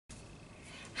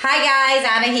Hi guys,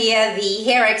 Anna here, the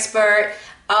hair expert.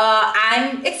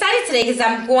 I'm excited today because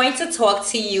I'm going to talk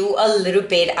to you a little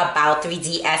bit about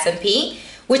 3D Smp,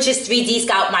 which is 3D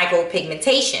scalp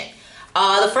micropigmentation.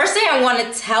 The first thing I want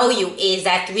to tell you is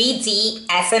that 3D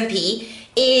Smp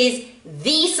is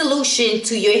the solution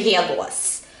to your hair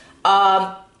loss.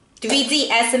 3D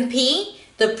Smp,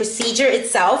 the procedure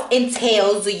itself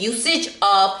entails the usage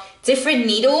of different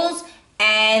needles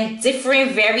and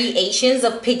different variations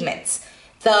of pigments.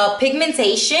 The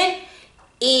pigmentation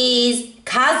is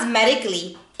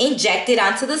cosmetically injected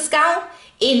onto the scalp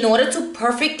in order to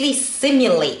perfectly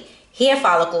simulate hair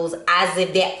follicles as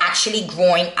if they're actually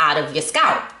growing out of your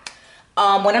scalp.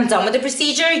 When I'm done with the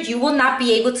procedure, you will not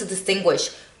be able to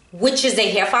distinguish which is the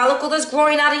hair follicle that's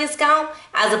growing out of your scalp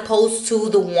as opposed to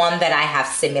the one that I have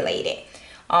simulated.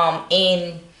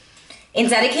 In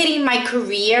dedicating my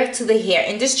career to the hair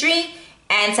industry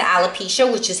and to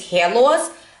alopecia, which is hair loss,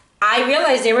 I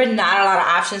realized there were not a lot of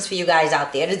options for you guys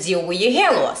out there to deal with your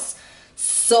hair loss.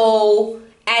 So,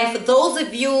 and for those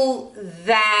of you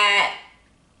that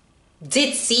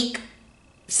did seek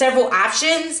several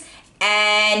options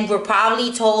and were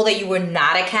probably told that you were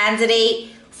not a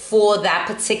candidate for that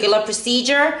particular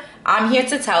procedure, I'm here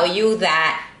to tell you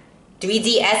that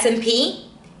 3D Smp,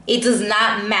 it does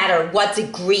not matter what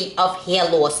degree of hair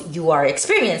loss you are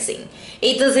experiencing.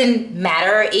 It doesn't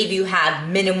matter if you have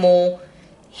minimal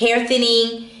hair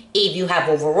thinning, if you have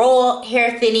overall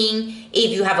hair thinning,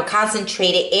 if you have a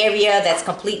concentrated area that's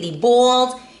completely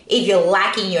bald, if you're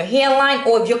lacking your hairline,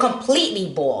 or if you're completely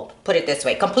bald. Put it this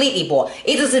way, completely bald.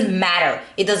 It doesn't matter.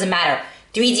 It doesn't matter.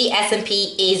 3D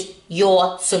Smp is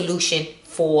your solution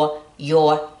for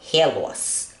your hair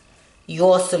loss.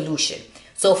 Your solution.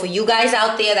 So for you guys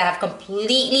out there that have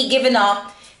completely given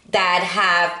up, that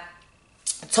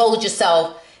have told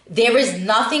yourself, there is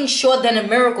nothing short than a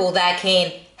miracle that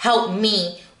can help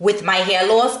me with my hair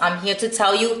loss, I'm here to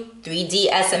tell you 3D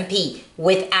Smp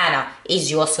with Anna is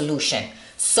your solution.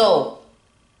 So,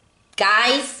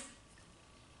 guys,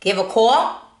 give a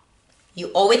call. You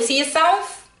owe it to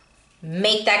yourself.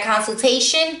 Make that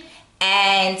consultation,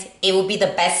 and it will be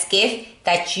the best gift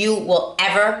that you will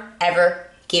ever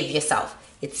give yourself.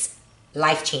 It's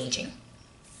life-changing.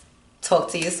 Talk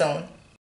to you soon.